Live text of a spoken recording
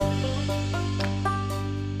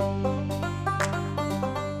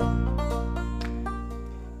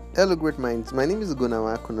Hello, great minds. My name is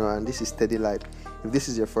Gunawa Kunora, and this is Steady Life. If this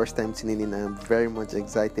is your first time tuning in, I am very much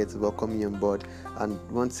excited to welcome you on board. And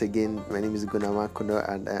once again, my name is Gunawa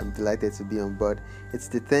Kunora, and I am delighted to be on board. It's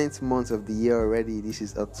the 10th month of the year already. This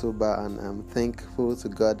is October, and I'm thankful to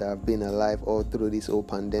God that I've been alive all through this whole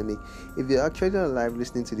pandemic. If you're actually alive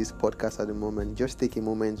listening to this podcast at the moment, just take a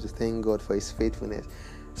moment to thank God for His faithfulness,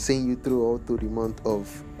 seeing you through all through the month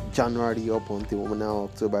of January up until now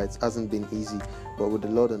October. It hasn't been easy, but with the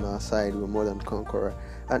Lord on our side, we're more than conqueror.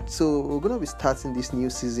 And so we're going to be starting this new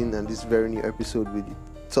season and this very new episode with the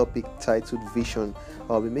topic titled Vision.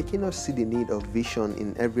 I'll be making us see the need of vision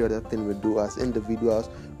in every other thing we do. As individuals,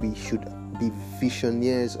 we should be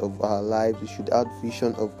visionaries of our lives. We should have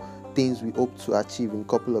vision of things we hope to achieve in a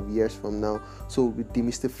couple of years from now. So we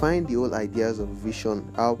demystifying the whole ideas of vision,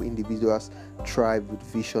 how individuals thrive with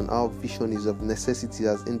vision, how vision is of necessity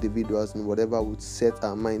as individuals in whatever we set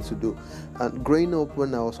our mind to do. And growing up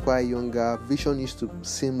when I was quite younger, vision used to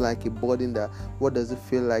seem like a burden. That what does it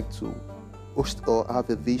feel like to host or have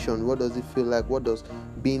a vision? What does it feel like? What does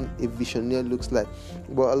being a visionary looks like?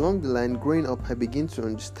 But along the line, growing up, I begin to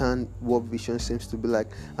understand what vision seems to be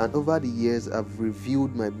like. And over the years, I've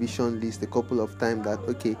reviewed my vision list a couple of times that,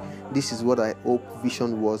 okay, this is what I hope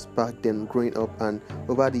vision was back then growing up. And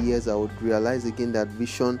over the years, I would realize again that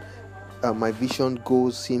my vision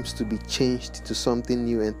goals seems to be changed to something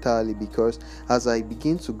new entirely, because as I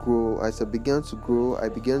began to grow, I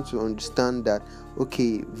began to understand that,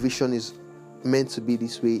 okay, vision is meant to be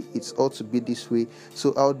this way, it's ought to be this way.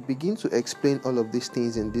 So I would begin to explain all of these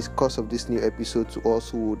things in this course of this new episode to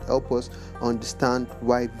us, who would help us understand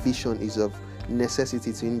why vision is of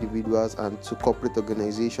necessity to individuals and to corporate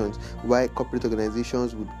organizations, why corporate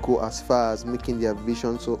organizations would go as far as making their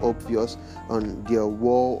vision so obvious on their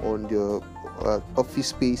wall, on their office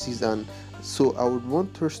spaces. And so I would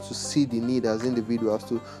want us to see the need as individuals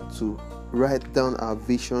to write down our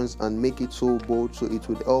visions and make it so bold, so it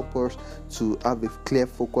would help us to have a clear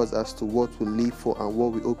focus as to what we live for and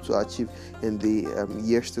what we hope to achieve in the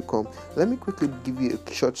years to come. Let me quickly give you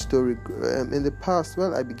a short story. In the past,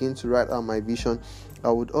 when I began to write out my vision, I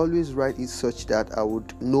would always write it such that I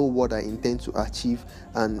would know what I intend to achieve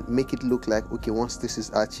and make it look like, okay, once this is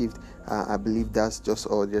achieved, I believe that's just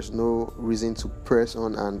all. There's no reason to press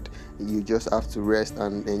on, and you just have to rest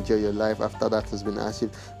and enjoy your life after that has been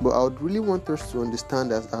achieved. But I would really want us to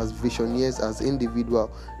understand as visionaries, as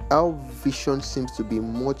individual, how vision seems to be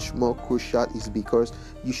much more crucial is because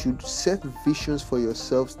you should set visions for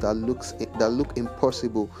yourselves that look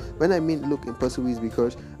impossible. When I mean look impossible is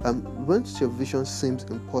because once your vision seems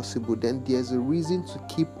impossible, then there's a reason to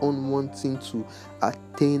keep on wanting to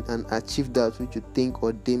attain and achieve that which you think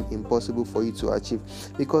or deem impossible for you to achieve,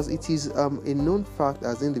 because it is a known fact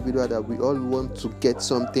as individual that we all want to get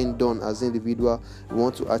something done. As individual, we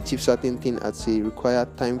want to achieve certain thing at a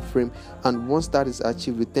required time frame, and once that is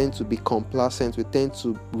achieved, we tend to be complacent, we tend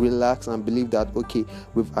to relax and believe that, okay,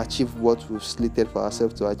 we've achieved what we've slated for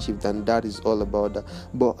ourselves to achieve, and that is all about that.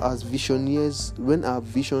 But as visionaries, when our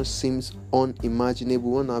vision seems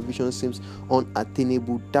unimaginable, when our vision seems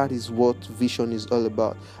unattainable, that is what vision is all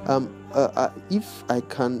about. If I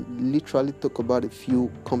can literally talk about a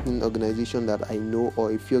few company organizations that I know,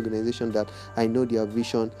 or a few organizations that I know their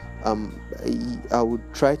vision, I would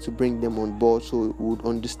try to bring them on board so we would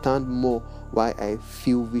understand more why I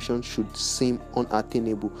feel vision should seem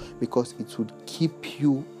unattainable, because it would keep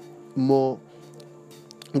you more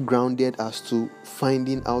grounded as to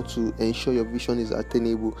finding how to ensure your vision is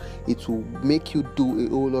attainable. It will make you do a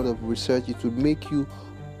whole lot of research. It will make you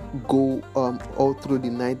go all through the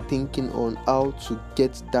night thinking on how to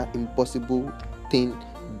get that impossible thing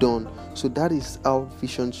done. So that is how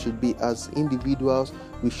vision should be. As individuals,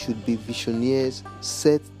 we should be visionaries,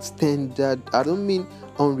 set standard. I don't mean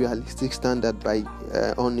unrealistic standard by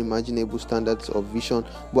unimaginable standards of vision,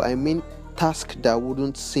 but I mean task that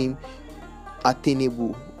wouldn't seem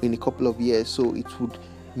attainable in a couple of years. So it would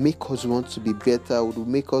make us want to be better, it would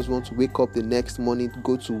make us want to wake up the next morning,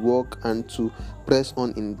 go to work, and to press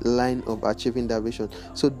on in line of achieving that vision.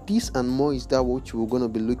 So this and more is that which we're going to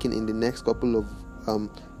be looking in the next couple of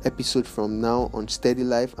episodes from now on Steady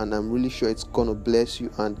Life, and I'm really sure it's going to bless you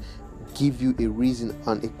and give you a reason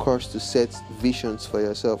and a course to set visions for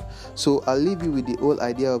yourself. So I'll leave you with the whole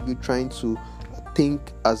idea of you trying to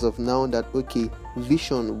think as of now that, okay,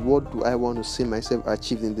 vision, what do I want to see myself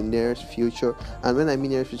achieve in the nearest future? And when I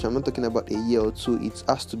mean nearest future, I'm not talking about a year or two. It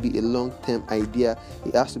has to be a long-term idea.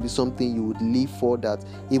 It has to be something you would live for, that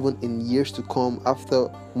even in years to come, after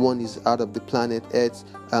one is out of the planet Earth,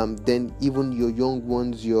 then even your young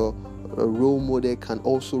ones, your role model can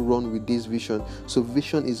also run with this vision. So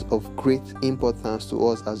vision is of great importance to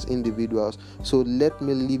us as individuals. So let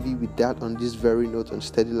me leave you with that on this very note on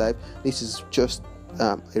Steady Life. This is just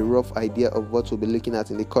a rough idea of what we'll be looking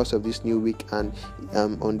at in the course of this new week and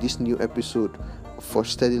on this new episode for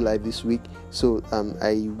Steady Life this week. So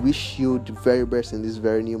I wish you the very best in this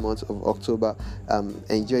very new month of October.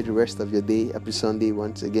 Enjoy the rest of your day. Happy Sunday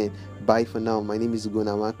once again. Bye for now. My name is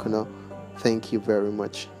Gunawar Kuno. Thank you very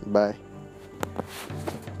much. Bye.